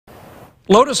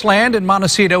Lotusland in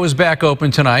Montecito is back open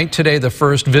tonight. Today, the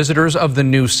first visitors of the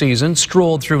new season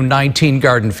strolled through 19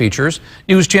 garden features.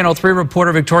 News Channel 3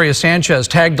 reporter Victoria Sanchez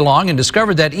tagged along and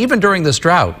discovered that even during this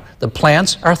drought, the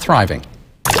plants are thriving.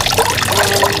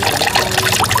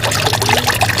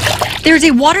 There's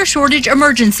a water shortage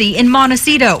emergency in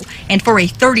Montecito, and for a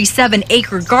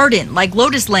 37-acre garden like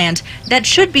Lotusland, that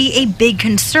should be a big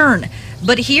concern.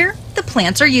 But here, the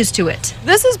plants are used to it.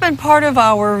 This has been part of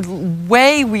our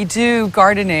way we do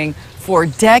gardening for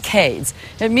decades.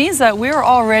 It means that we're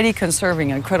already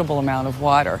conserving an incredible amount of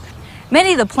water.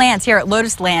 Many of the plants here at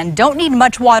Lotusland don't need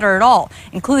much water at all,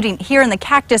 including here in the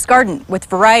cactus garden with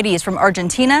varieties from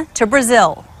Argentina to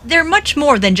Brazil. They're much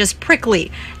more than just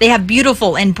prickly. They have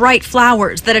beautiful and bright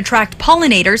flowers that attract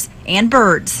pollinators and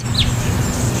birds.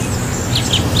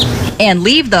 And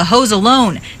leave the hose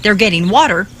alone. They're getting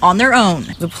water on their own.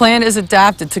 The plant is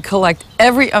adapted to collect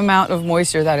every amount of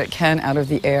moisture that it can out of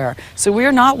the air. So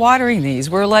we're not watering these.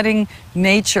 We're letting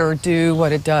nature do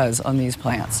what it does on these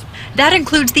plants. That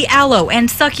includes the aloe and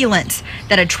succulents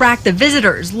that attract the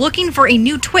visitors looking for a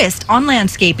new twist on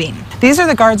landscaping. These are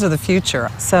the gardens of the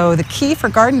future. So the key for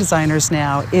garden designers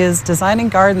now is designing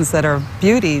gardens that are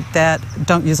beauty, that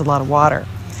don't use a lot of water,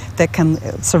 that can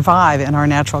survive in our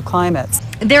natural climates.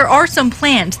 There are some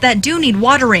plants that do need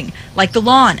watering, like the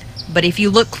lawn. But if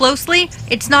you look closely,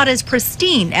 it's not as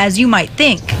pristine as you might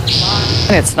think.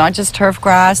 And it's not just turf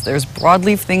grass. There's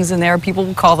broadleaf things in there. People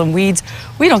will call them weeds.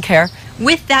 We don't care.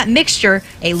 With that mixture,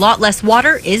 a lot less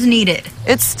water is needed.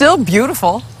 It's still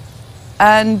beautiful,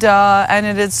 and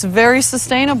it's very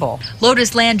sustainable.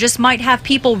 Lotusland just might have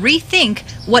people rethink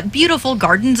what beautiful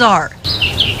gardens are.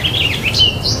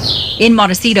 In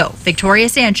Montecito, Victoria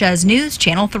Sanchez, News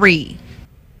Channel 3.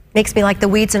 Makes me like the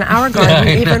weeds in our garden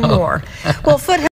even more. Well,